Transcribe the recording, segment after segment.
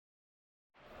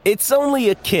It's only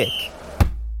a kick,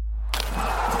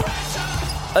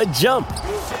 a jump,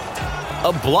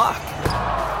 a block.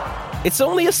 It's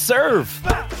only a serve.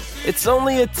 It's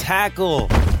only a tackle,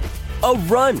 a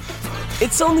run.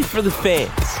 It's only for the fans.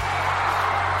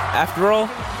 After all,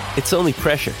 it's only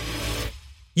pressure.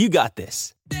 You got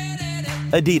this.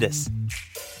 Adidas.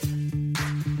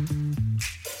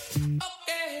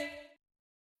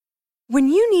 When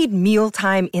you need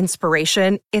mealtime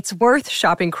inspiration, it's worth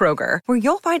shopping Kroger, where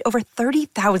you'll find over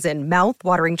 30,000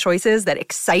 mouth-watering choices that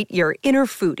excite your inner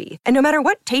foodie. And no matter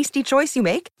what tasty choice you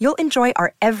make, you'll enjoy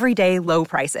our everyday low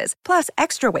prices, plus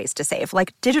extra ways to save,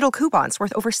 like digital coupons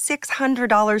worth over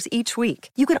 $600 each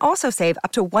week. You can also save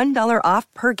up to $1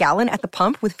 off per gallon at the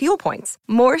pump with fuel points.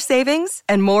 More savings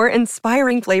and more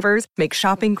inspiring flavors make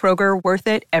shopping Kroger worth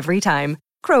it every time.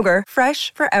 Kroger,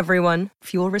 fresh for everyone.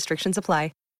 Fuel restrictions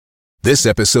apply. This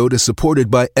episode is supported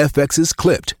by FX's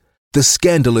Clipped, the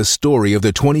scandalous story of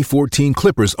the 2014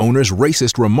 Clippers owner's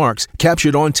racist remarks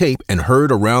captured on tape and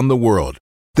heard around the world.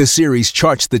 The series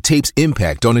charts the tape's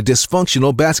impact on a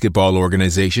dysfunctional basketball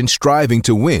organization striving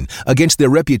to win against their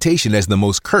reputation as the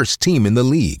most cursed team in the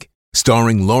league.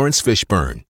 Starring Lawrence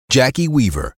Fishburne, Jackie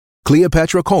Weaver,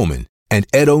 Cleopatra Coleman, and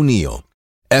Ed O'Neill.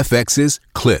 FX's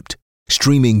Clipped,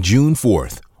 streaming June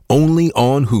 4th, only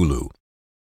on Hulu.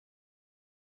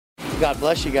 God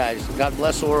bless you guys. God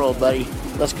bless the world, buddy.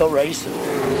 Let's go racing.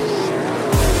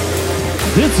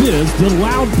 This is the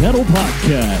Loud Pedal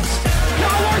Podcast.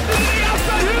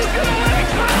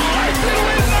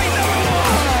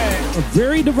 A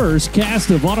very diverse cast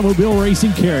of automobile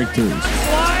racing characters.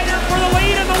 Slider for the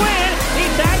lead in the win. He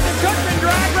tagged the Cookman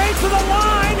drag race to the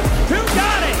line. Who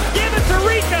got it? Give it to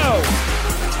Rico.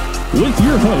 With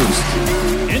your host,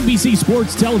 NBC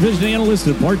Sports television analyst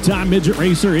and part-time midget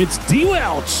racer, it's D.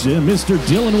 Welch and Mr.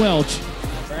 Dylan Welch.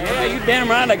 Yeah, you damn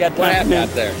right I got time out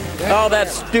there. Oh, that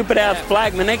stupid-ass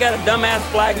flagman. They got a dumbass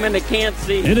flagman that can't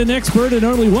see. And an expert in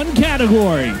only one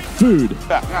category, food.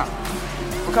 Now,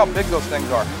 look how big those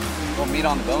things are. Little meat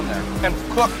on the bone there. And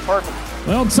cooked perfect.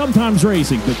 Well, sometimes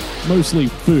racing, but mostly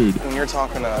food. When you're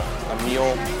talking a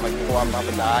meal, like before I'm about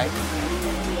to die,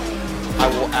 I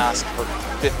will ask for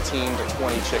 15 to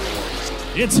 20 chicken wings.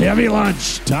 It's Heavy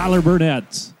Lunch, Tyler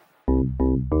Burnett.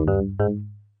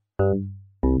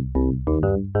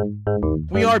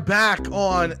 We are back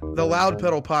on the Loud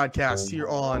Pedal Podcast here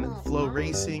on Flow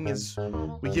Racing as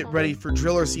we get ready for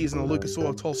driller season, the Lucas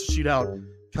Oil Tulsa Shootout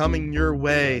coming your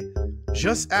way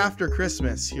just after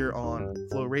Christmas here on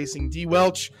Flow Racing. D.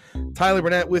 Welch, Tyler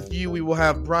Burnett with you. We will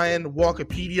have Brian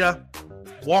Walkapedia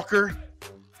Walker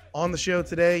on the show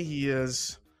today. He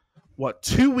is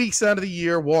 2 weeks out of the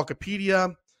year,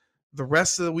 Walkapedia. The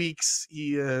rest of the weeks,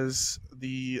 he is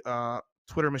the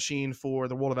Twitter machine for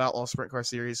the World of Outlaws Sprint Car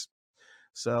Series.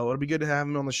 So it'll be good to have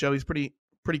him on the show. He's pretty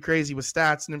crazy with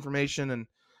stats and information, and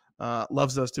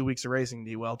loves those 2 weeks of racing.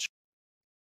 D. Welch.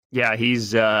 Yeah,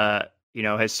 he's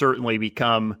has certainly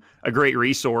become a great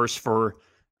resource for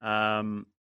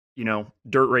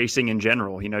dirt racing in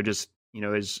general. Is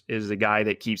a guy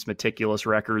that keeps meticulous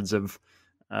records of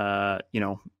a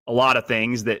lot of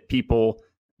things that people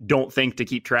don't think to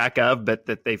keep track of, but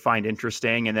that they find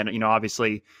interesting. And then,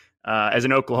 obviously, as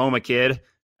an Oklahoma kid,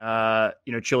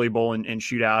 Chili Bowl and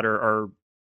Shootout are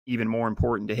even more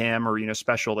important to him, or,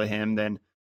 special to him than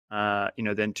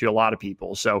to a lot of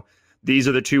people. So these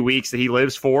are the 2 weeks that he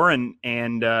lives for.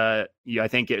 And I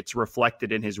think it's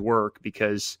reflected in his work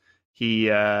because he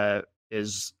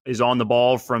is on the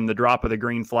ball from the drop of the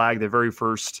green flag, the very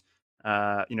first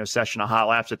session of hot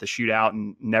laps at the Shootout,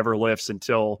 and never lifts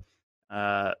until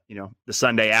the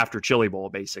Sunday after Chili Bowl,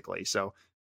 basically. So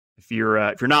if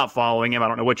you're not following him, I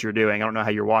don't know what you're doing. I don't know how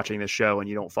you're watching this show and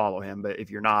you don't follow him, but if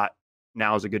you're not,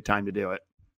 now is a good time to do it.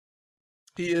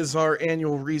 He is our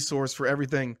annual resource for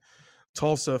everything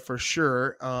Tulsa for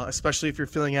sure, especially if you're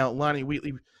filling out Lonnie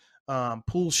Wheatley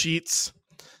pool sheets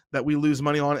that we lose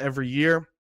money on every year.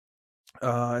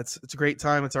 It's a great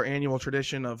time. It's our annual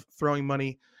tradition of throwing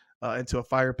money into a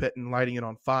fire pit and lighting it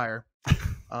on fire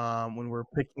when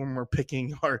we're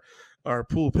picking our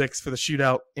pool picks for the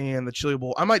Shootout and the Chili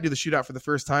Bowl. I might do the Shootout for the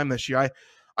first time this year.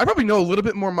 I probably know a little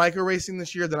bit more micro racing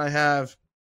this year than I have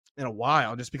in a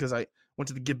while, just because I went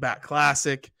to the Give Back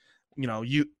Classic.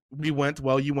 You went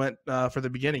for the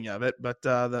beginning of it, but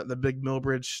the big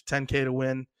Millbridge 10K to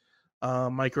win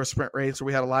micro sprint race where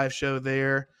we had a live show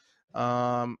there,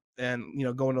 and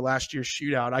going to last year's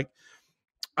Shootout,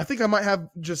 I think I might have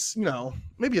just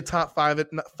maybe a top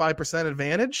 5%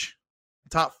 advantage,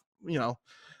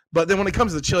 but then when it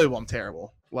comes to the Chili Bowl, I'm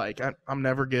terrible. Like I'm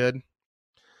never good,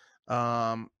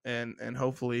 and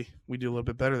hopefully we do a little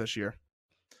bit better this year.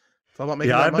 It's all about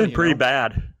making I've money, been pretty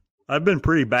bad. I've been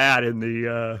pretty bad in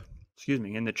the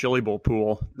in the Chili Bowl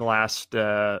pool the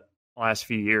last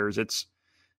few years. It's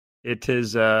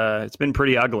been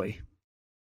pretty ugly.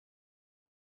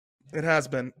 It has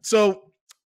been. So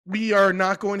we are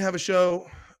not going to have a show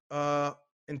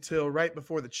until right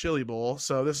before the Chili Bowl.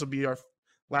 So this will be our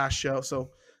last show.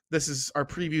 So this is our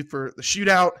preview for the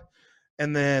Shootout.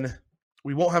 And then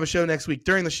we won't have a show next week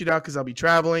during the Shootout because I'll be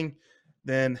traveling.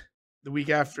 Then the week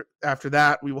after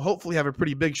that, we will hopefully have a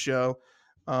pretty big show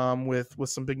with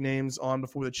some big names on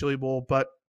before the Chili Bowl. But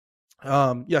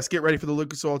yes, get ready for the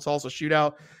Lucas Oil Tulsa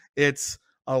Shootout. It's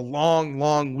a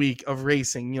long week of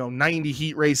racing, 90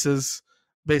 heat races,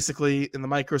 basically in the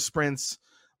micro sprints,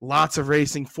 lots of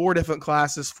racing, 4 different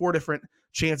classes, 4 different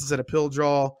chances at a pill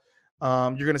draw.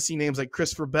 You're going to see names like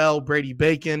Christopher Bell, Brady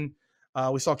Bacon.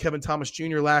 We saw Kevin Thomas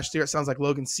Jr. last year. It sounds like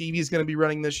Logan Seavey is going to be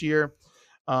running this year.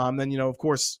 Then, of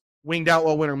course, winged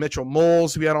outlaw winner Mitchell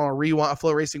Moles, who we had on a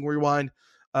Flow Racing Rewind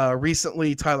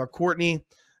recently. Tyler Courtney,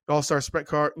 all-star sprint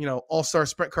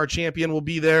car champion, will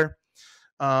be there.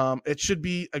 It should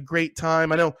be a great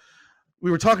time. I know we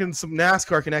were talking some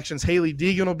NASCAR connections. Haley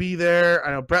Deegan will be there.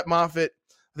 I know Brett Moffitt,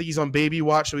 I think he's on baby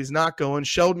watch, so he's not going.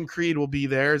 Sheldon Creed will be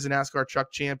there as a NASCAR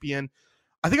truck champion.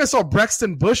 I think I saw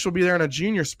Brexton Bush will be there in a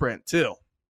junior sprint too.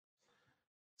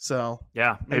 So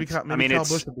yeah, maybe Kyle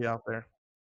Busch will be out there.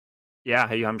 Yeah,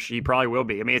 he probably will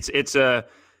be. I mean,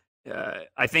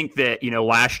 I think that,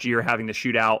 last year having the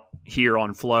Shootout here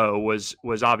on Flow was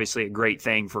obviously a great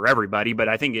thing for everybody, but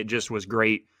I think it just was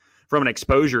great from an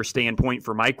exposure standpoint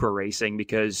for micro racing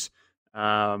because,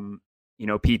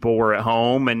 people were at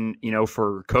home and,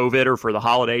 for COVID or for the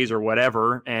holidays or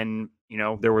whatever. And,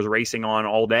 there was racing on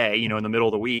all day, in the middle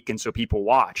of the week. And so people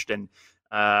watched and,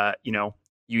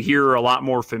 you hear a lot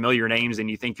more familiar names than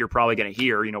you think you're probably going to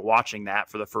hear, watching that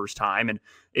for the first time. And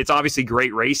it's obviously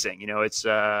great racing. It's,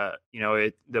 the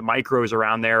micros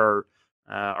around there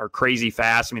are crazy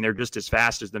fast. I mean, they're just as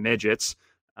fast as the midgets.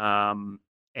 And,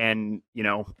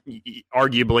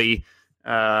 arguably,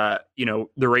 the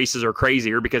races are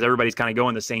crazier because everybody's kind of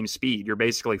going the same speed. You're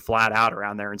basically flat out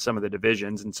around there in some of the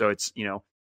divisions. And so it's, you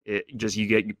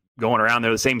get going around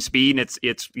there the same speed and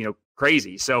it's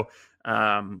crazy. So,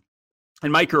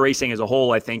 and micro racing as a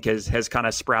whole, I think has kind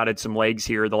of sprouted some legs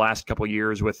here the last couple of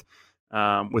years with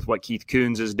what Keith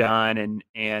Coons has done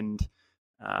and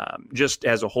just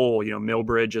as a whole,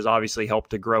 Millbridge has obviously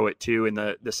helped to grow it too in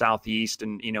the Southeast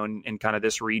and, in kind of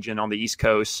this region on the East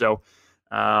Coast. So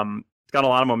it's got a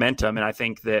lot of momentum and I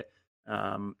think that,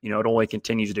 it only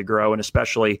continues to grow and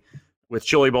especially with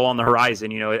Chili Bowl on the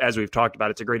horizon, as we've talked about,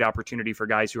 it's a great opportunity for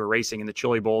guys who are racing in the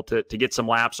Chili Bowl to get some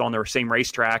laps on their same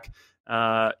racetrack,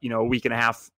 a week and a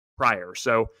half prior.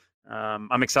 So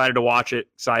I'm excited to watch it,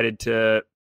 excited to,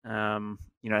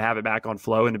 have it back on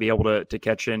Flow and to be able to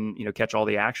catch all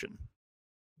the action.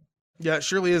 Yeah, it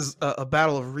surely is a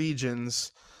battle of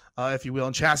regions, if you will,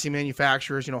 and chassis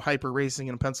manufacturers, Hyper Racing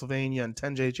in Pennsylvania and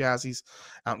 10J Chassis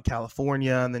out in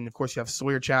California. And then, of course, you have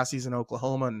Sawyer Chassis in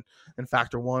Oklahoma and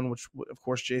Factor One, which, of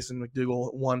course, Jason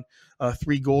McDougall won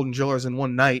 3 Golden Gillers in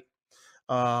one night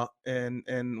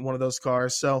and one of those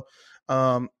cars. So,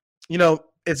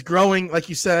 it's growing, like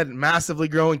you said, massively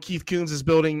growing. Keith Coons is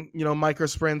building, micro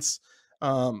sprints.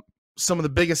 Some of the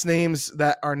biggest names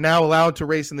that are now allowed to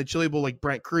race in the Chili Bowl, like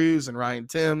Brent Cruz and Ryan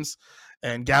Timms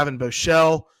and Gavin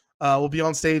Boschel, will be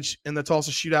on stage in the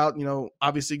Tulsa Shootout,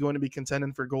 obviously going to be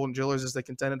contending for Golden Gillers as they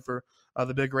contended for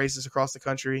the big races across the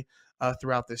country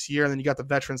throughout this year. And then you got the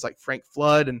veterans like Frank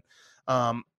Flood and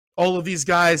all of these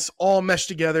guys all meshed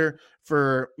together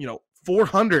for,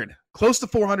 400, close to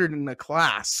 400 in the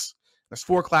class. There's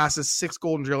 4 classes, 6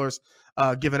 Golden Gillers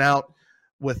given out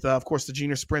with, of course, the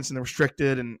junior sprints and the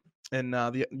restricted and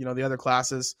the other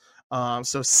classes.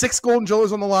 So 6 Golden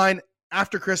Gillers on the line.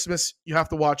 After Christmas, you have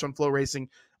to watch on Flow Racing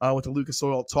with the Lucas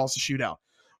Oil Tulsa Shootout.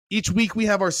 Each week, we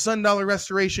have our Sun Dollar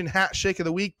Restoration Hat Shake of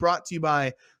the Week brought to you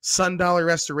by Sun Dollar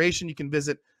Restoration. You can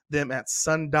visit them at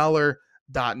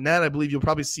sundollar.net. I believe you'll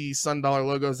probably see Sun Dollar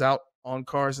logos out on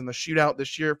cars in the Shootout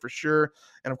this year for sure.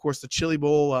 And, of course, the Chili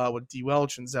Bowl with D.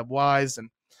 Welch and Zeb Wise and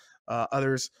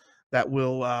others that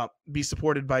will be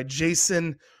supported by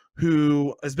Jason,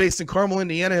 who is based in Carmel,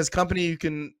 Indiana. His company, you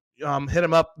can hit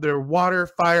them up. Their water,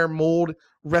 fire, mold,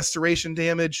 restoration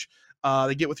damage.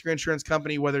 They get with your insurance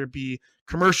company, whether it be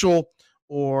commercial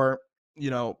or,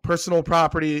 personal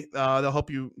property. They'll help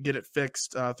you get it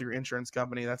fixed through your insurance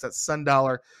company. That's at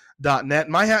sundollar.net.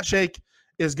 My hat shake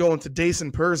is going to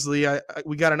Dason Persley.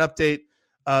 We got an update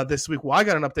this week. Well, I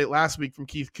got an update last week from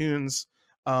Keith Coons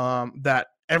that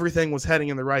everything was heading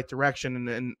in the right direction.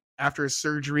 And after his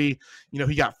surgery,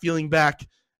 he got feeling back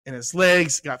in his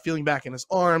legs, got feeling back in his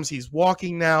arms. He's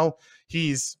walking now.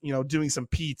 He's, doing some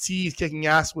PT, kicking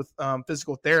ass with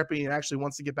physical therapy, and actually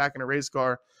wants to get back in a race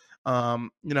car, in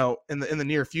the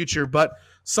near future. But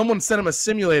someone sent him a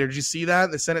simulator. Did you see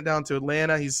that? They sent it down to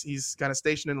Atlanta. He's kind of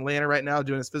stationed in Atlanta right now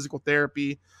doing his physical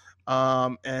therapy.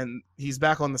 And he's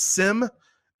back on the sim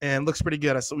and looks pretty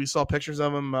good. So we saw pictures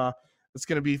of him. It's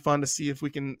going to be fun to see if we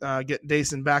can get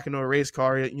Dason back into a race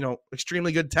car.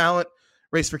 Extremely good talent.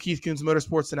 Raced for Keith Kunz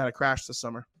Motorsports and had a crash this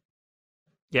summer.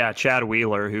 Yeah, Chad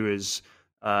Wheeler, who is,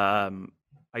 I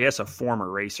guess, a former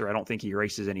racer. I don't think he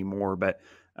races anymore, but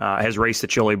has raced the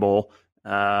Chili Bowl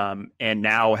and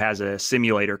now has a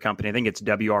simulator company. I think it's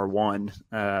WR1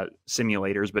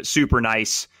 simulators, but super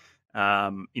nice,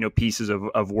 pieces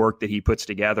of work that he puts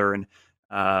together. And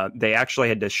they actually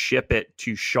had to ship it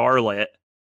to Charlotte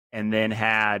and then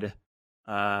had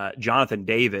Jonathan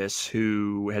Davis,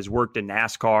 who has worked in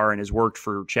NASCAR and has worked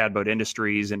for Chad Boat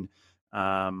Industries and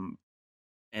has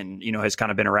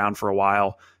kind of been around for a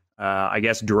while. I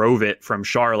guess drove it from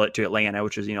Charlotte to Atlanta,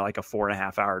 which is, like a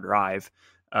 4.5 hour drive.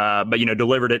 But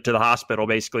delivered it to the hospital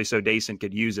basically so Dason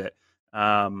could use it.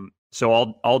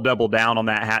 So I'll double down on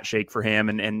that hat shake for him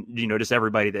and just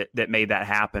everybody that made that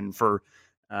happen for,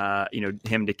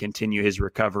 him to continue his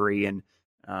recovery and,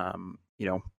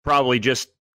 probably just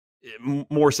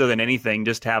more so than anything,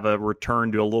 just have a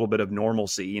return to a little bit of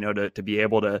normalcy, to be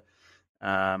able to,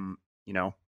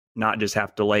 not just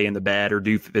have to lay in the bed or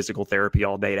do physical therapy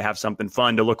all day, to have something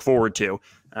fun to look forward to,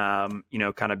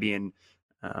 kind of being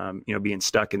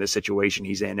stuck in the situation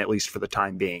he's in, at least for the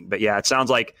time being. But yeah, it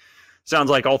sounds like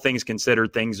all things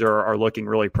considered, things are looking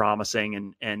really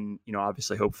promising and,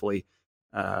 obviously, hopefully,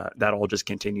 that all just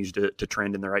continues to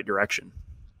trend in the right direction.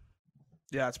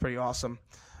 Yeah, it's pretty awesome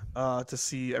to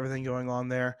see everything going on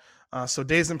there. So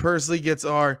Dason Pursley gets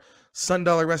our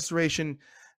Sundollar Restoration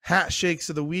Hat Shakes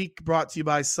of the Week, brought to you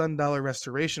by Sundollar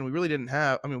Restoration. We really we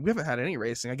haven't had any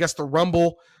racing. I guess the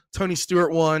Rumble, Tony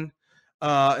Stewart won.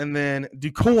 And then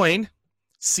DuQuoin,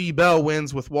 C. Bell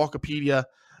wins with Walkapedia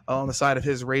on the side of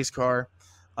his race car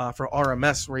for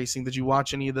RMS Racing. Did you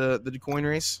watch any of the DuQuoin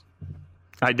race?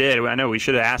 I did. I know we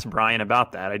should have asked Brian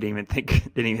about that. I didn't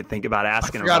even think about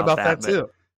asking him about that too.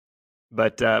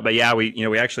 But yeah,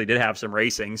 we actually did have some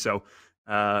racing. So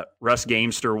Russ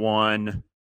Gamester won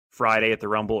Friday at the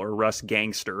Rumble, or Russ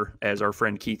Gangster, as our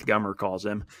friend Keith Gummer calls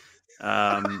him.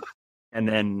 And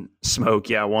then Smoke,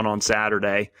 won on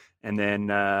Saturday, and then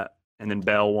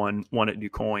Bell won at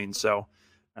DuQuoin. So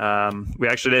we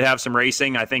actually did have some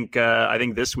racing. I think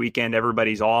this weekend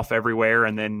everybody's off everywhere,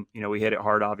 and then we hit it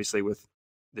hard, obviously, with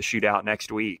the shootout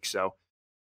next week. So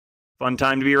fun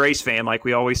time to be a race fan, like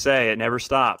we always say. It never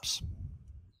stops.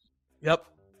 Yep.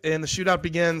 And the shootout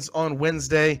begins on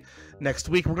Wednesday next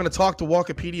week. We're going to talk to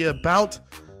Walkapedia about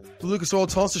the Lucas Oil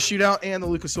Tulsa Shootout and the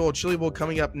Lucas Oil Chili Bowl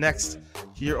coming up next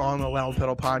here on the Loud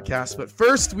Pedal Podcast. But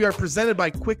first, we are presented by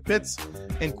Quick Pits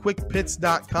and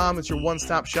QuickPits.com. It's your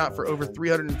one-stop shop for over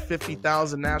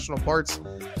 350,000 national parts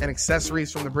and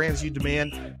accessories from the brands you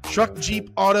demand. Truck,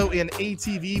 Jeep, Auto, and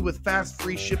ATV with fast,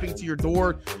 free shipping to your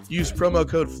door. Use promo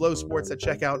code FLOWSPORTS at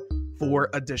checkout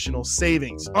for additional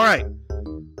savings. All right,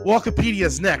 Walkapedia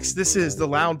is next. This is the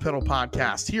Loud Pedal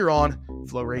Podcast here on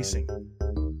Flow Racing.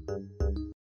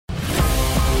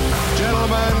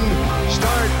 Gentlemen,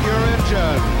 start your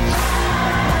engines.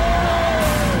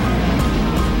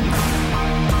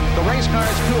 The race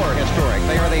cars, too, are historic.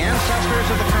 They are the ancestors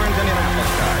of the current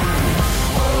Indianapolis car.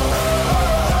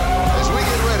 As we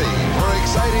get ready for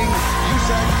exciting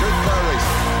USAC dirt car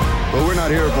racing. But we're not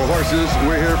here for horses,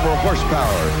 we're here for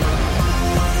horsepower.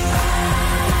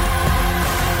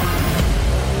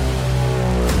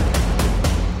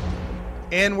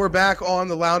 And we're back on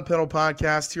the Loud Pedal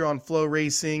Podcast here on Flow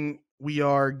Racing. We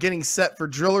are getting set for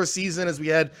driller season as we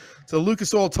head to the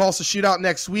Lucas Oil Tulsa Shootout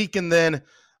next week. And then,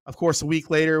 of course, a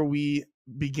week later, we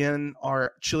begin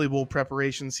our Chili Bowl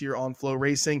preparations here on Flow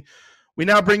Racing. We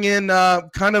now bring in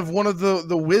kind of one of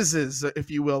the whizzes,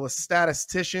 if you will, the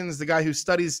statisticians, the guy who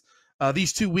studies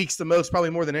these 2 weeks the most,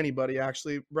 probably more than anybody,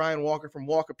 actually. Brian Walker from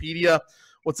Walkapedia.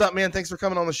 What's up, man? Thanks for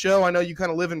coming on the show. I know you kind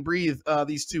of live and breathe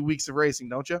these 2 weeks of racing,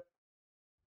 don't you?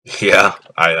 Yeah,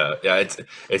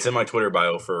 it's in my Twitter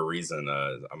bio for a reason.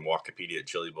 I'm Walkapedia at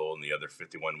Chili Bowl, and the other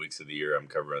 51 weeks of the year I'm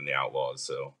covering the Outlaws.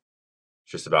 So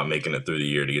it's just about making it through the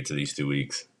year to get to these 2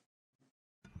 weeks.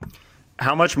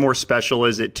 How much more special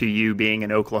is it to you being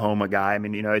an Oklahoma guy? I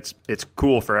mean, it's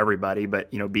cool for everybody, but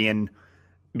being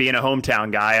a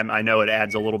hometown guy, I know it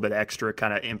adds a little bit extra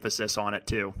kind of emphasis on it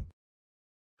too.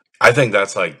 I think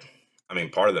that's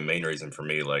part of the main reason for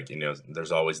me.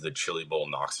 There's always the Chili Bowl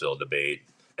Knoxville debate.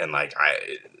 And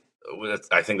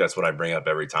I think that's what I bring up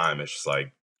every time. It's just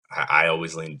like I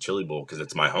always lean Chili Bowl because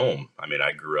it's my home. I mean,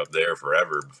 I grew up there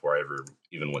forever before I ever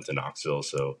even went to Knoxville.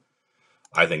 So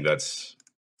I think that's,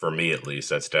 for me at least,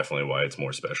 that's definitely why it's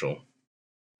more special.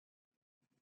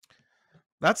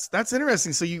 That's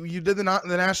interesting. So you did the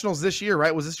Nationals this year,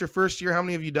 right? Was this your first year? How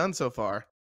many have you done so far?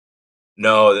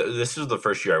 No, this is the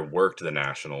first year I worked the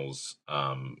Nationals.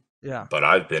 Yeah. But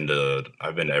I've been to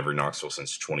every Knoxville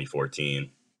since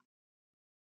 2014.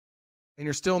 And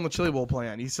you're still in the Chili Bowl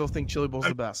plan. You still think Chili Bowl's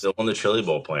the best? Still in the Chili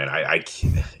Bowl plan. I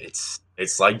can't,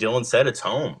 it's like Dylan said, it's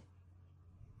home.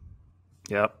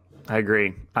 Yep, I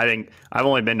agree. I think I've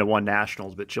only been to one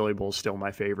Nationals, but Chili Bowl's still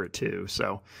my favorite too.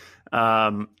 So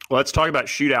let's talk about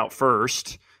Shootout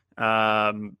first.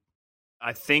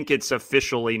 I think it's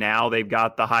officially now they've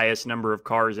got the highest number of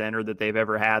cars entered that they've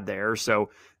ever had there.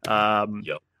 So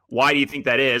why do you think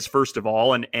that is, first of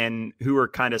all, and who are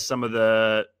kind of some of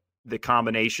the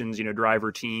combinations,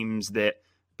 driver teams that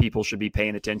people should be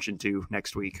paying attention to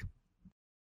next week?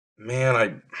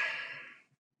 Man,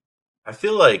 I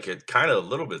feel like it kind of a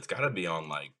little bit's got to be on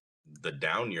like the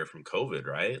down year from COVID,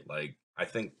 right? Like I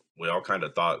think we all kind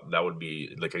of thought that would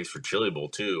be the case for Chili Bowl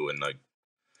too, and like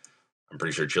I'm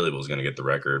pretty sure Chili Bowl is going to get the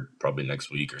record probably next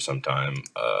week or sometime.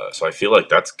 So I feel like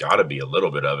that's got to be a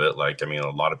little bit of it. Like I mean, a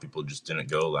lot of people just didn't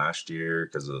go last year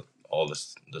because of all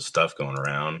the stuff going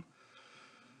around.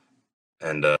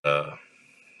 And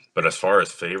but as far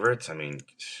as favorites, I mean,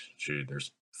 shoot,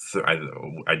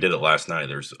 I did it last night.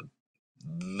 There's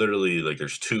literally like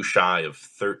there's two shy of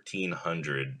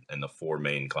 1,300 in the four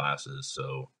main classes,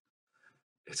 so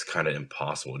it's kind of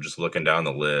impossible. Just looking down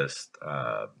the list,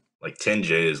 like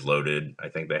 10J is loaded. I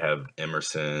think they have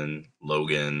Emerson,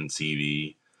 Logan,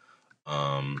 CV,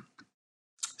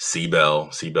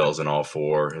 Seabell's in all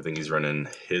four. I think he's running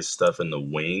his stuff in the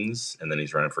wings, and then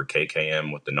he's running for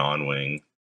KKM with the non-wing.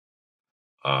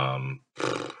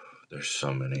 There's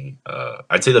so many.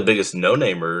 I'd say the biggest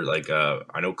no-namer, like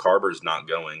I know Carver's not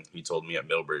going. He told me at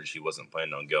Millbridge he wasn't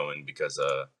planning on going because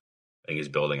I think he's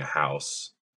building a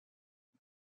house.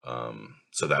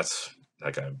 So that's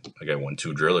that guy won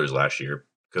 2 drillers last year.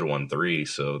 Could have won 3,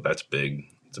 so that's big.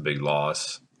 It's a big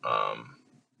loss.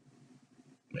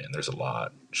 Man, there's a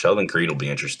lot. Sheldon Creed will be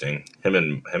interesting. Him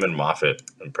and Moffitt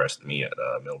impressed me at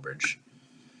Millbridge.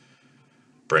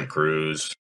 Brent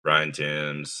Cruz, Ryan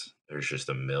Timms. There's just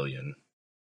a million.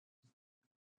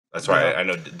 That's why I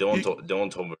know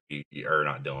Dylan told me, or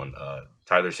not Dylan.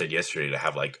 Tyler said yesterday to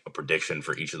have like a prediction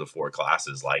for each of the 4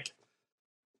 classes. Like,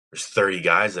 there's 30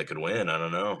 guys that could win. I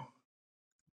don't know.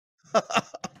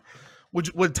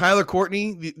 Would Tyler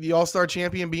Courtney, the All-Star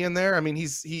champion, be in there? I mean,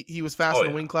 he was fast in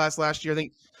the wing class last year. I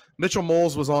think Mitchell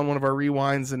Moles was on one of our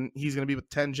rewinds, and he's going to be with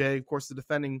 10J, of course, the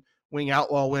defending wing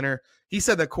outlaw winner. He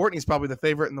said that Courtney's probably the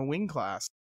favorite in the wing class.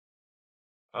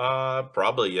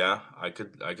 Probably, yeah. I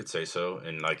could say so.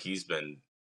 And like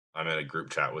I'm in a group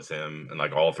chat with him, and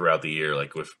like all throughout the year,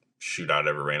 like with Shootout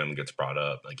ever random gets brought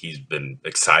up, like he's been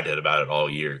excited about it all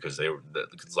year because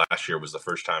last year was the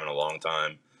first time in a long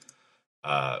time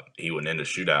he went into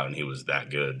Shootout and he was that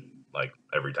good. Like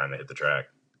every time they hit the track,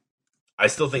 I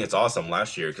still think it's awesome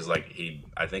last year because like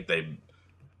I think they,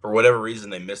 for whatever reason,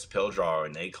 they missed Pildraw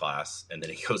in A class, and then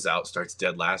he goes out, starts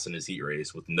dead last in his heat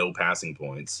race with no passing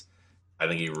points. I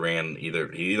think he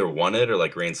either won it or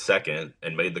like ran second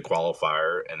and made the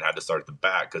qualifier and had to start at the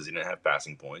back because he didn't have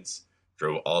passing points.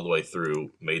 Drove all the way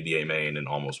through, made the A main, and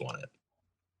almost won it.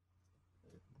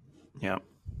 Yeah.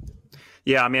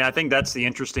 I mean, I think that's the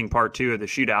interesting part too of the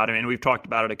Shootout. I mean, we've talked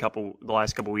about it the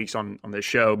last couple of weeks on this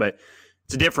show, but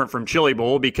it's different from Chili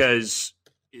Bowl because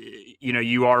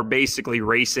you are basically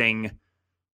racing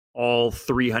all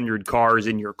 300 cars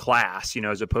in your class.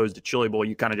 As opposed to Chili Bowl,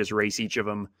 you kind of just race each of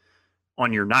them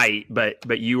on your night,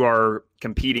 but you are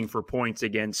competing for points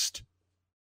against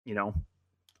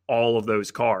all of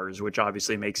those cars, which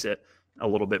obviously makes it a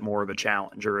little bit more of a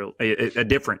challenge, or a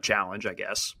different challenge, I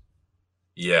guess.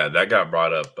 Yeah, that got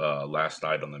brought up last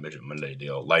night on the Midget Monday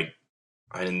deal. Like,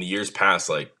 in the years past,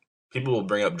 like, people will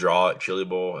bring up draw at Chili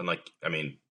Bowl, and like, I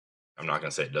mean, I'm not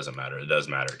gonna say it doesn't matter. It does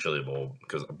matter at Chili Bowl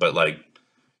but like,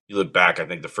 you look back, I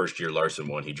think the first year Larson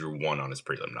won, he drew 1 on his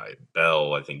prelim night.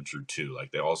 Bell, I think, drew 2.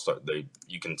 Like,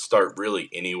 you can start really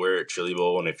anywhere at Chili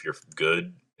Bowl, and if you're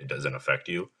good, it doesn't affect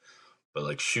you. But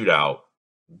like Shootout,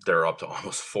 they're up to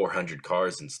almost 400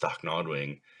 cars in stock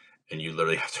non-wing, and you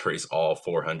literally have to race all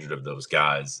 400 of those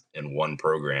guys in one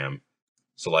program.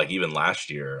 So like even last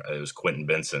year, it was Quentin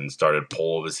Benson started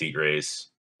pole of his heat race,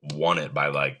 won it by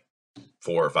like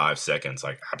 4 or 5 seconds,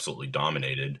 like absolutely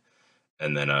dominated.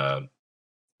 And then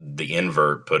the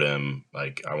invert put him,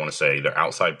 like, I want to say either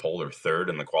outside pole or third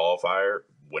in the qualifier,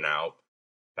 went out,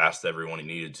 passed everyone he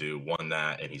needed to, won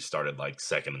that, and he started like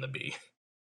second in the B.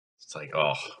 It's like,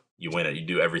 oh, you win it. You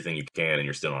do everything you can, and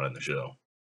you're still not in the show.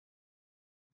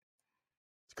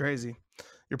 It's crazy.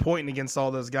 You're pointing against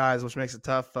all those guys, which makes it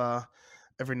tough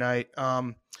every night.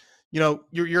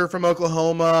 You're from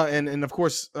Oklahoma, and of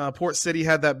course, Port City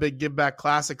had that big Give Back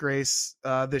Classic race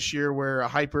this year where a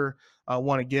hyper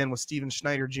won again with Steven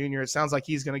Schneider Jr. It sounds like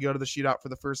he's going to go to the shootout for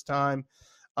the first time.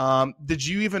 Did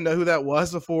you even know who that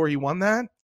was before he won that?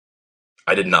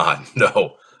 I did not.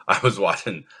 No, I was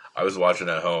watching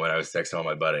at home, and I was texting all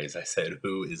my buddies. I said,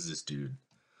 "Who is this dude?"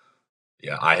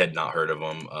 Yeah, I had not heard of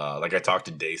him. I talked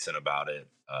to Dason about it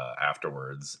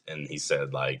afterwards, and he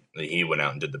said like he went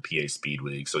out and did the PA Speed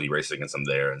Week, so he raced against him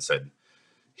there, and said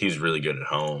he was really good at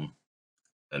home,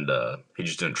 and he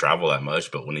just didn't travel that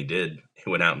much. But when he did, he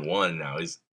went out and won. Now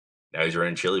he's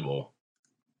running Chili Bowl.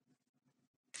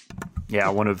 Yeah,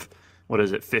 one of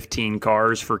 15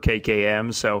 cars for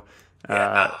KKM. So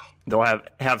they'll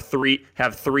have three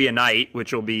a night,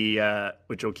 which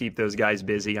will keep those guys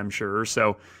busy, I'm sure.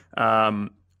 So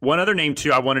one other name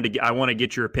too, I want to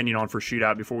get your opinion on for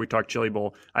Shootout before we talk Chili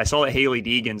Bowl. I saw that Haley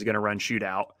Deegan's going to run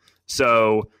Shootout,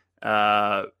 so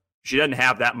she doesn't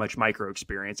have that much micro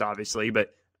experience, obviously,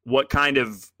 but what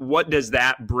does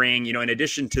that bring? In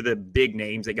addition to the big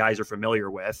names that guys are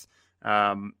familiar with,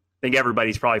 I think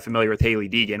everybody's probably familiar with Haley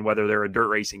Deegan, whether they're a dirt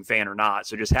racing fan or not.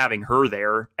 So just having her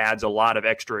there adds a lot of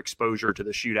extra exposure to the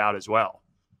Shootout as well.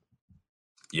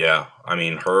 Yeah, I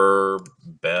mean, her,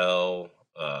 Bell,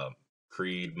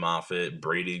 Creed, Moffitt,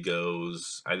 Brady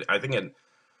goes. I think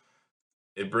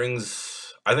it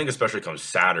brings. I think especially come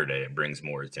Saturday, it brings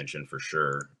more attention for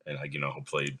sure, and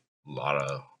hopefully a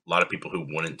lot of people who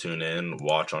wouldn't tune in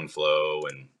watch on Flow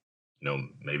and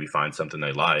maybe find something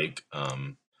they like.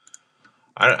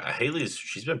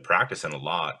 She's been practicing a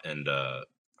lot, and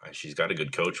she's got a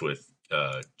good coach with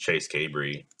Chase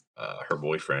Cabry, her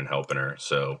boyfriend, helping her.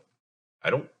 So I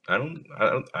don't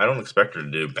expect her to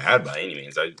do bad by any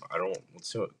means. I don't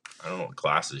know what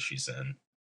classes she's in.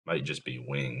 Might just be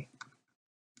wing.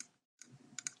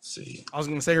 Let's see. I was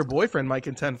going to say her boyfriend might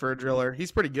contend for a driller.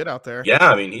 He's pretty good out there.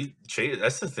 Yeah, I mean Chase.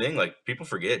 That's the thing. Like people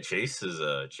forget, Chase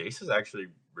is actually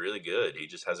really good. He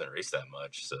just hasn't raced that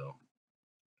much. So,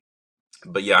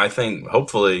 but yeah, I think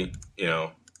hopefully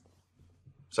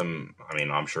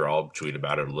I'm sure I'll tweet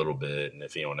about it a little bit, and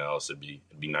if anyone else, it'd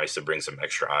be nice to bring some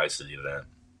extra eyes to the event.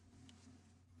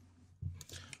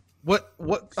 What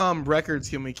records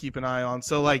can we keep an eye on?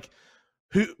 So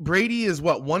Brady is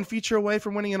one feature away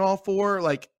from winning in all four?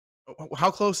 Like,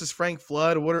 how close is Frank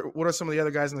Flood? What are some of the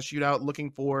other guys in the shootout looking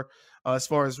for as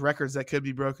far as records that could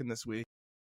be broken this week?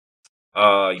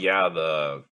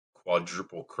 The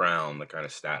quadruple crown, the kind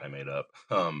of stat I made up.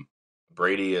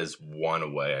 Brady is one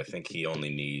away. I think he only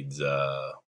needs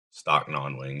stock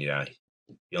non-wing. Yeah,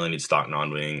 he only needs stock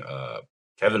non-wing.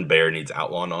 Kevin Baer needs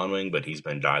outlaw non-wing, but he's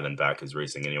been dialing back his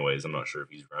racing anyways. I'm not sure if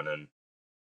he's running.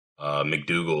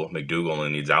 McDougal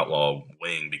only needs outlaw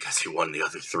wing because he won the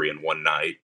other three in one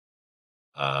night.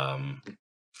 I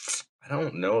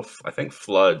don't know I think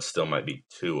Flood still might be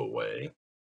 2 away.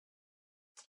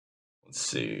 Let's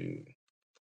see.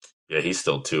 Yeah, he's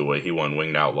still 2 away. He won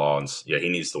winged outlaw, and he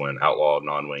needs to win outlaw,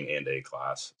 non-wing, and A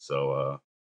class. So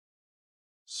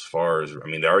as far as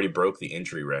they already broke the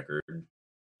entry record.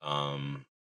 I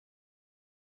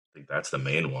think that's the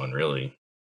main one, really.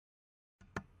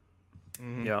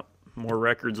 Mm-hmm. Yeah, more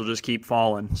records will just keep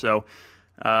falling. So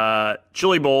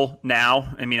Chili Bowl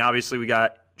now. Obviously we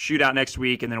got Shootout next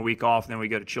week, and then a week off, and then we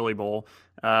go to Chili Bowl.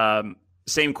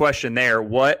 Same question there.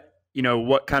 What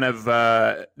kind of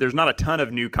there's not a ton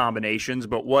of new combinations,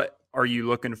 but what are you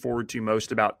looking forward to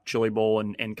most about Chili Bowl,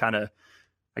 and kind of,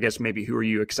 I guess, maybe who are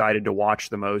you excited to watch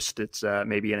the most? It's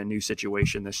maybe in a new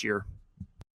situation this year.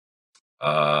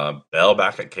 Bell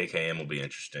back at KKM will be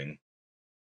interesting.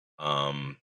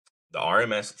 The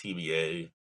RMS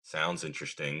TBA sounds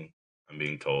interesting, I'm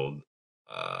being told.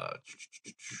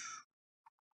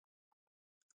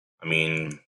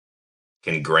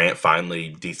 Can Grant finally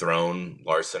dethrone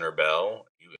Larson or Bell?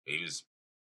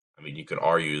 You could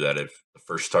argue that if the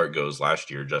first start goes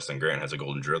last year, Justin Grant has a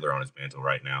golden driller on his mantle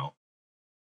right now.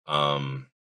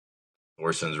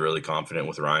 Larson's really confident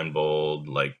with Ryan Bold.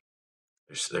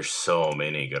 There's so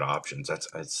many good options.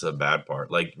 That's the bad part.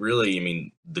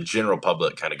 Really, the general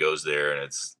public kind of goes there, and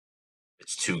it's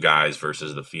 2 guys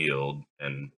versus the field.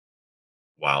 And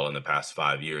while in the past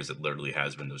 5 years it literally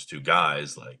has been those 2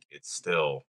 guys, it's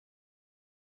still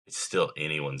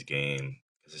anyone's game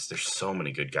because there's so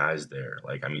many good guys there.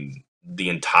 The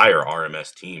entire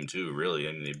RMS team too.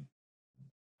 Really,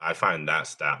 I find that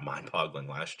stat mind-boggling.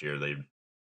 Last year they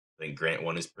I think Grant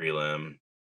won his prelim.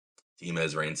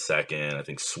 Dimes ran second. I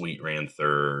think Sweet ran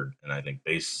third, and I think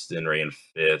Baston ran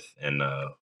fifth. And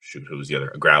who was the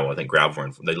other? Gravel. I think Gravel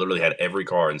ran. They literally had every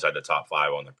car inside the top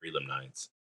 5 on the prelim nights.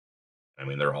 I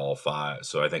mean, they're all 5.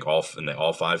 So I think all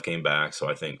 5 came back. So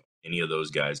I think any of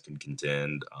those guys can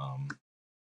contend.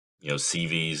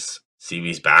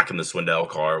 CV's back in the Swindell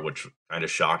car, which kind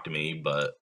of shocked me,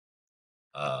 but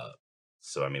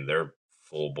so I mean they're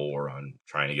full bore on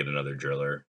trying to get another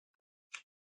driller.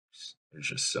 There's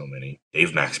just so many.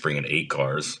 Dave Mack's bringing 8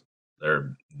 cars.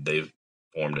 They've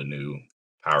formed a new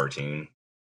power team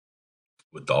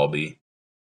with Dalby.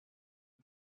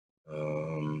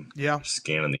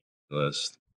 Scanning the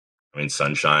list. I mean,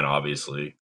 Sunshine,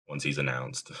 obviously, once he's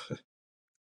announced.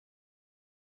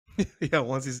 Yeah,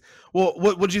 once he's well.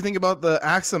 What did you think about the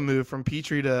Axum move from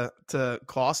Petrie to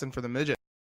Clausen for the midget?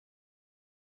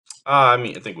 I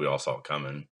mean, I think we all saw it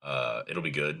coming. It'll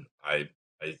be good. I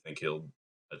think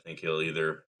he'll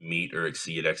either meet or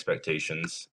exceed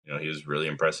expectations. You know, he was really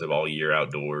impressive all year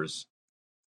outdoors,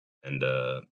 and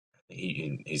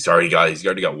he's already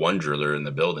got one driller in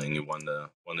the building. He won the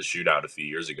shootout a few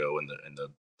years ago in the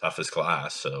toughest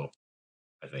class. So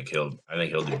I think he'll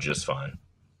do just fine.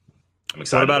 I'm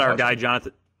excited. What about our guy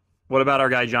Jonathan? What about our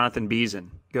guy Jonathan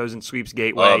Beeson? Goes and sweeps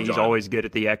Gateway. He's always good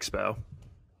at the expo.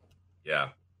 Yeah,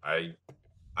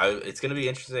 it's going to be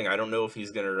interesting. I don't know if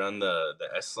he's going to run the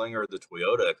S-Slinger or the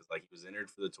Toyota, because like he was entered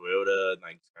for the Toyota and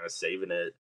like kind of saving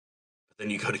it. But then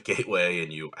you go to Gateway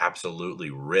and you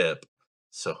absolutely rip.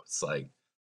 So it's like,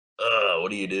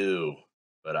 what do you do?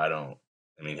 But I don't.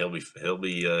 I mean, he'll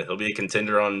be a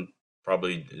contender on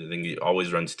probably. I think he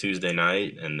always runs Tuesday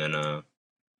night and then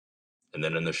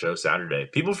in the show Saturday.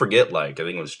 People forget, like, I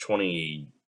think it was 20.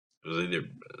 It was either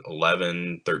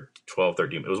 11, 12,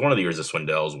 13. It was one of the years the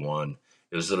Swindells won.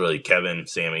 It was literally Kevin,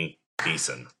 Sammy,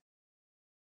 Beeson.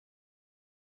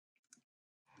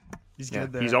 He's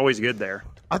good there. He's always good there.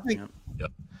 I think. Yeah.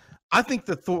 I think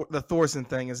the Thorson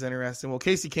thing is interesting. Well,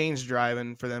 Casey Kane's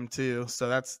driving for them too, so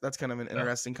that's kind of an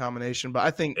interesting combination. But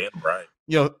I think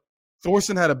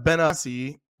Thorson had a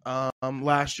Benassi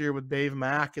last year with Dave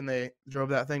Mack, and they drove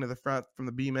that thing to the front from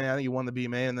the B main. I think he won the B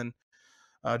main, and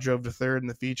then drove to third in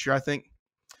the feature. I think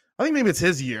maybe it's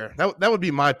his year. That would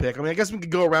be my pick. I mean, I guess we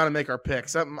could go around and make our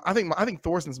picks. I think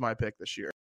Thorson's my pick this year.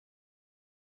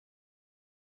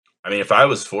 I mean, if I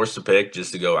was forced to pick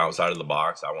just to go outside of the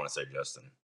box, I want to say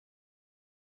Justin.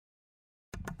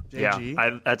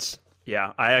 JG?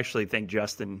 I actually think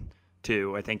Justin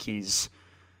too. I think he's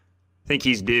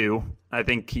due. I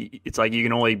think it's like you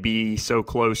can only be so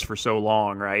close for so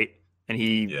long, right?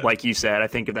 And like you said, I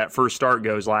think if that first start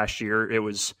goes last year, it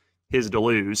was his to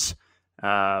lose.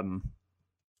 So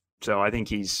I think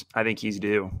he's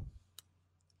due.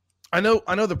 I know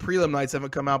the prelim nights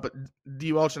haven't come out, but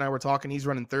D. Welch and I were talking. He's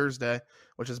running Thursday,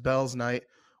 which is Bell's night.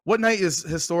 What night is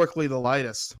historically the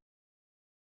lightest?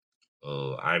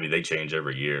 Oh, I mean, they change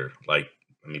every year. Like,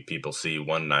 I mean, people see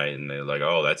one night and they're like,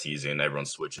 "Oh, that's easy," and everyone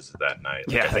switches to that night.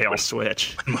 Like, yeah, they all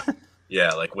switch.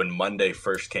 Yeah, like when Monday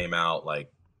first came out,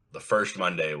 like the first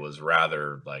Monday was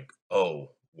rather like, "Oh,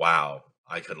 wow,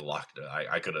 I could have locked it.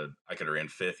 I could have ran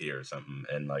 5th here or something."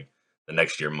 And like the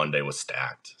next year, Monday was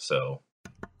stacked. So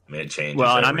I mean, it changes.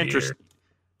 Well, and year.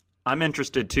 I'm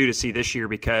interested too to see this year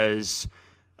because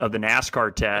of the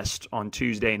NASCAR test on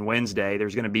Tuesday and Wednesday.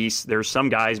 There's some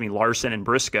guys. I mean, Larson and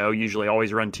Briscoe usually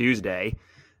always run Tuesday.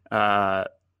 What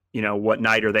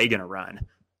night are they going to run?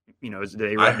 Do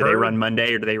they run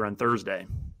Monday or do they run Thursday?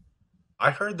 I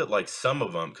heard that like some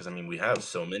of them, because I mean we have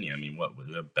so many. I mean,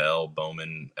 we have Bell,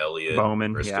 Bowman, Elliott,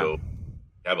 Briscoe. Yeah. We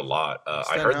have a lot.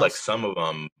 I heard like some of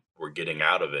them were getting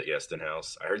out of it. Yeah,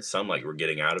 Stenhouse. I heard some like were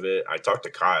getting out of it. I talked to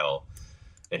Kyle,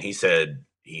 and he said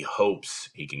he hopes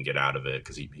he can get out of it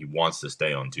because he wants to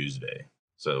stay on Tuesday.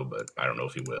 So, but I don't know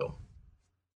if he will.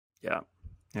 Yeah,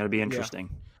 that'll be interesting.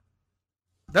 Yeah.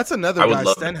 That's another guy,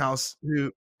 Stenhouse,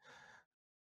 who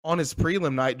on his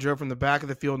prelim night drove from the back of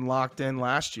the field and locked in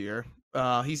last year.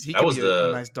 He could be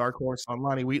a nice dark horse on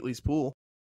Lonnie Wheatley's pool.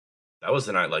 That was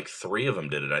the night like 3 of them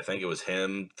did it. I think it was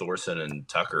him, Thorson, and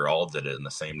Tucker all did it in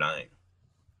the same night.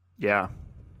 Yeah.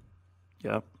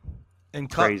 Yep. And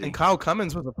Kyle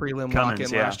Cummins was a prelim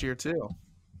lock-in last year too.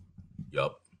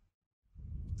 Yep.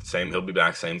 He'll be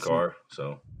back, same car.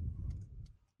 So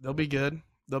they'll be good.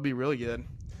 They'll be really good.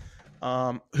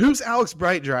 Who's Alex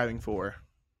Bright driving for?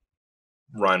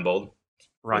 Reinbold.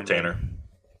 Tanner.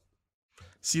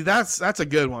 See, that's a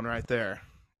good one right there.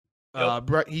 Yep.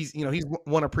 Bright, he's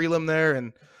won a prelim there,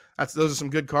 and those are some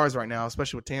good cars right now,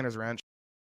 especially with Tanner's wrench.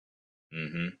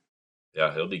 Mm-hmm.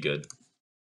 Yeah, he'll be good.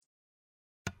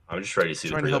 I'm just ready to see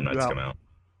the prelim nights come out.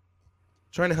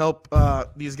 trying to help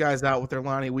these guys out with their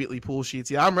Lonnie Wheatley pool sheets.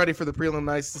 Yeah, I'm ready for the prelim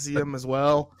nights to see them as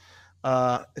well.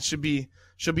 It should be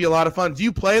a lot of fun. Do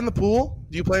you play in the pool?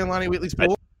 Do you play in Lonnie Wheatley's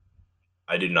pool?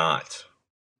 I do not.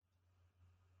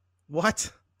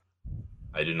 What?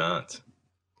 I do not.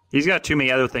 He's got too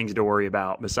many other things to worry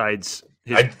about besides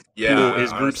his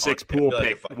Group 6 pool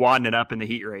pick wadding up in the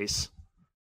heat race.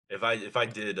 If I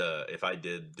did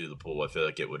do the pool, I feel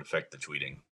like it would affect the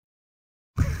tweeting.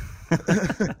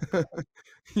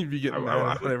 You'd be getting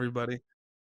mad at everybody.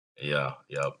 Yeah,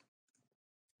 yep.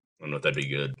 I don't know if that'd be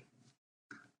good.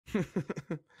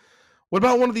 What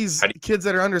about one of these kids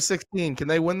that are under 16? Can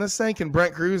they win this thing? Can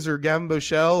Brent Cruz or Gavin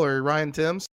Bochelle or Ryan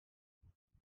Timms?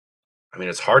 I mean,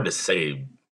 it's hard to say.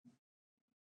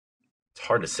 It's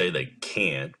hard to say they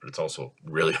can't, but it's also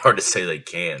really hard to say they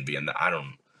can. Being that I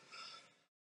don't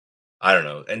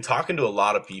know. And talking to a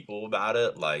lot of people about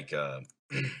it, like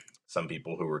some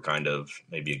people who were kind of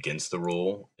maybe against the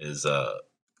rule, is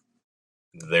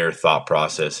their thought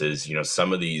process is,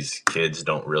 some of these kids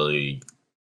don't really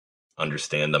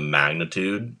understand the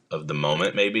magnitude of the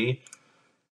moment, maybe.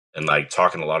 And like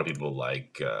talking to a lot of people,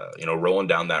 like, rolling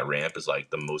down that ramp is like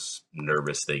the most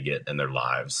nervous they get in their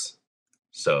lives.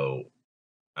 So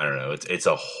I don't know. It's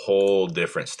a whole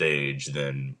different stage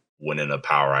than winning a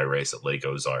Power I race at Lake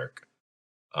Ozark.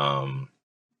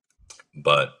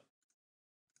 But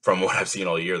from what I've seen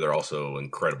all year, they're also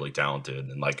incredibly talented.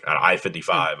 And like at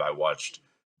I-55, I watched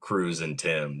Cruz and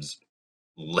Timms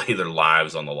lay their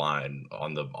lives on the line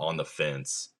on the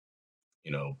fence,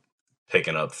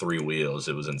 picking up 3 wheels.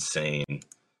 It was insane.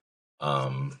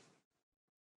 I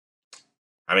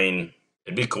mean,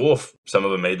 it'd be cool if some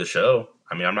of them made the show.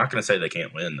 I mean, I'm not going to say they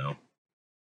can't win, though.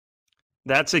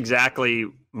 That's exactly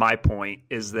my point,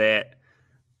 is that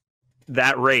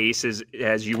race is,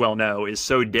 as you well know, is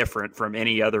so different from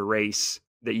any other race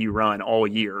that you run all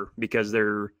year, because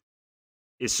there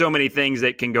is so many things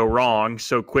that can go wrong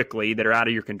so quickly that are out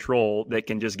of your control that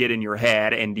can just get in your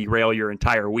head and derail your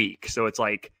entire week. So it's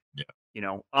like,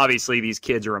 obviously these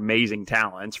kids are amazing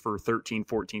talents for 13,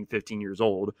 14, 15 years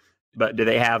old, but do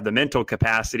they have the mental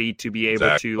capacity to be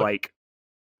able to like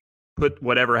put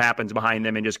whatever happens behind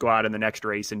them and just go out in the next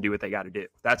race and do what they got to do?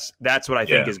 That's what I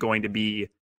think is going to be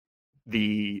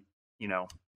the,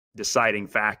 deciding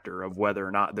factor of whether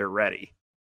or not they're ready.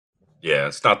 Yeah,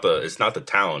 it's not the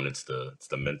talent, it's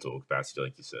the mental capacity,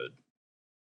 like you said.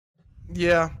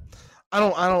 Yeah. I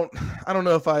don't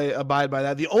know if I abide by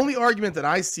that. The only argument that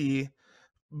I see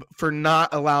for not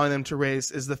allowing them to race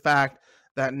is the fact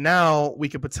that now we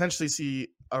could potentially see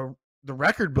the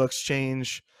record books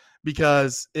change,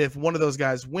 because if one of those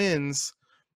guys wins,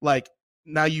 like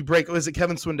now you break, is it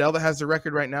Kevin Swindell that has the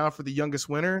record right now for the youngest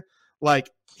winner? Like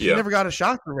he never got a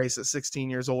shot to race at 16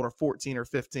 years old or 14 or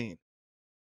 15.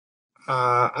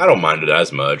 I don't mind it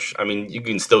as much. I mean, you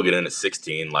can still get in at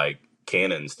 16. Like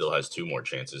Cannon still has 2 more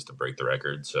chances to break the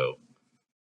record. So,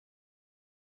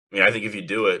 I mean, I think if you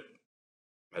do it,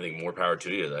 I think more power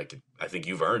to you. I think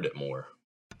you've earned it more.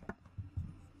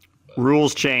 But,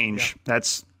 rules change. Yeah.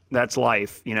 That's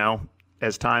life.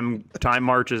 As time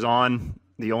marches on,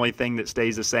 the only thing that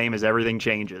stays the same is everything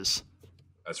changes.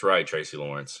 That's right, Tracy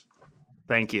Lawrence.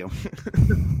 Thank you.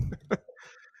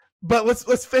 But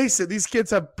let's face it, these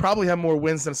kids probably have more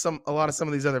wins than a lot of some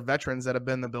of these other veterans that have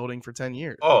been in the building for 10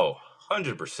 years. Oh,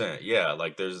 100%. Yeah,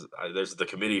 like there's the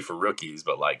committee for rookies,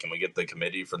 but like, can we get the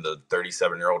committee for the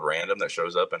 37-year-old random that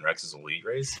shows up in Rex's elite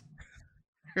race?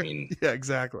 I mean, yeah,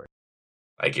 exactly.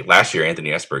 Like last year,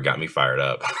 Anthony Esper got me fired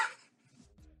up.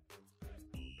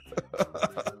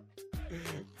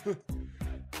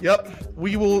 Yep,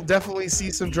 we will definitely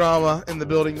see some drama in the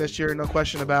building this year, no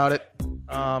question about it.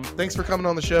 Thanks for coming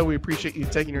on the show. We appreciate you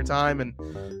taking your time, and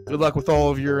good luck with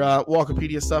all of your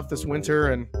Walkapedia stuff this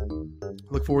winter, and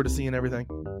look forward to seeing everything.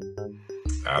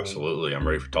 Absolutely. I'm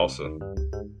ready for Tulsa.